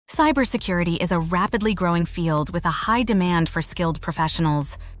Cybersecurity is a rapidly growing field with a high demand for skilled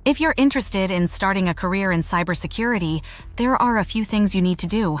professionals. If you're interested in starting a career in cybersecurity, there are a few things you need to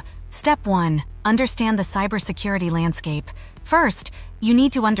do. Step 1. Understand the cybersecurity landscape. First, you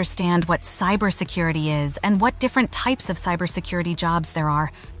need to understand what cybersecurity is and what different types of cybersecurity jobs there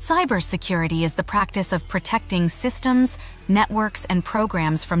are. Cybersecurity is the practice of protecting systems, networks, and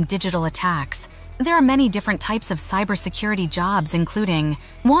programs from digital attacks. There are many different types of cybersecurity jobs, including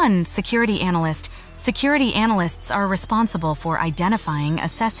 1. Security analyst. Security analysts are responsible for identifying,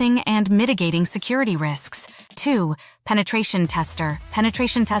 assessing, and mitigating security risks. 2. Penetration tester.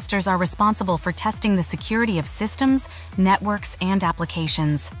 Penetration testers are responsible for testing the security of systems, networks, and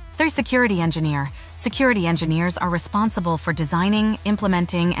applications. 3. Security engineer. Security engineers are responsible for designing,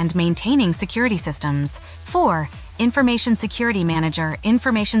 implementing, and maintaining security systems. 4. Information security manager.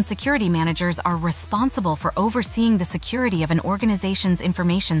 Information security managers are responsible for overseeing the security of an organization's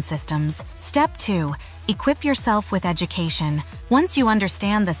information systems. Step 2. Equip yourself with education. Once you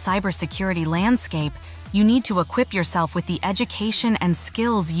understand the cybersecurity landscape, you need to equip yourself with the education and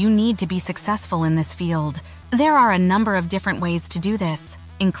skills you need to be successful in this field. There are a number of different ways to do this,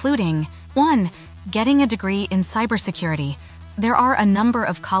 including 1. Getting a degree in cybersecurity. There are a number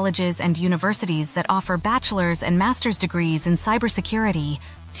of colleges and universities that offer bachelor's and master's degrees in cybersecurity.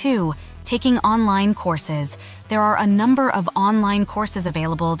 2. Taking online courses. There are a number of online courses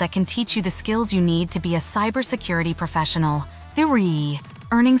available that can teach you the skills you need to be a cybersecurity professional. 3.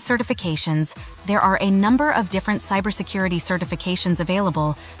 Earning certifications. There are a number of different cybersecurity certifications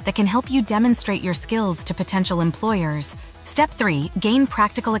available that can help you demonstrate your skills to potential employers. Step 3. Gain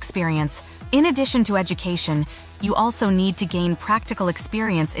practical experience. In addition to education, you also need to gain practical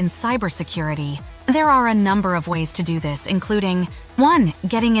experience in cybersecurity. There are a number of ways to do this, including 1.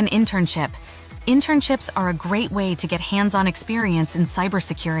 Getting an internship. Internships are a great way to get hands-on experience in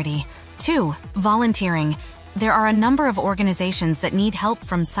cybersecurity. 2. Volunteering. There are a number of organizations that need help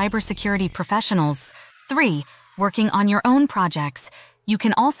from cybersecurity professionals. 3. Working on your own projects. You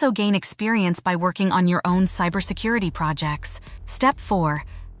can also gain experience by working on your own cybersecurity projects. Step 4.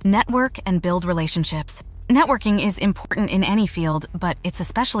 Network and build relationships. Networking is important in any field, but it's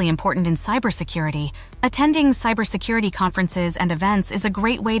especially important in cybersecurity. Attending cybersecurity conferences and events is a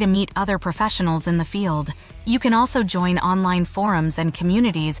great way to meet other professionals in the field. You can also join online forums and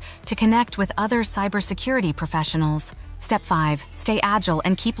communities to connect with other cybersecurity professionals. Step 5. Stay agile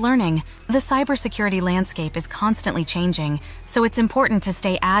and keep learning. The cybersecurity landscape is constantly changing, so it's important to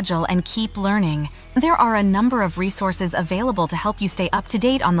stay agile and keep learning. There are a number of resources available to help you stay up to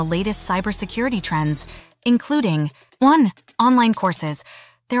date on the latest cybersecurity trends, including 1. Online courses.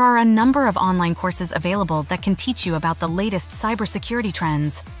 There are a number of online courses available that can teach you about the latest cybersecurity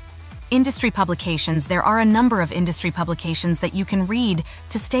trends. Industry publications. There are a number of industry publications that you can read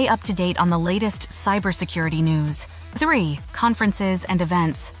to stay up to date on the latest cybersecurity news. 3. Conferences and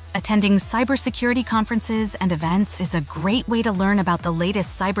events. Attending cybersecurity conferences and events is a great way to learn about the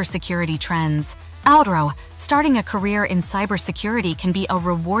latest cybersecurity trends. Outro. Starting a career in cybersecurity can be a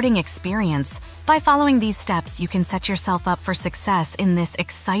rewarding experience. By following these steps, you can set yourself up for success in this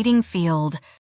exciting field.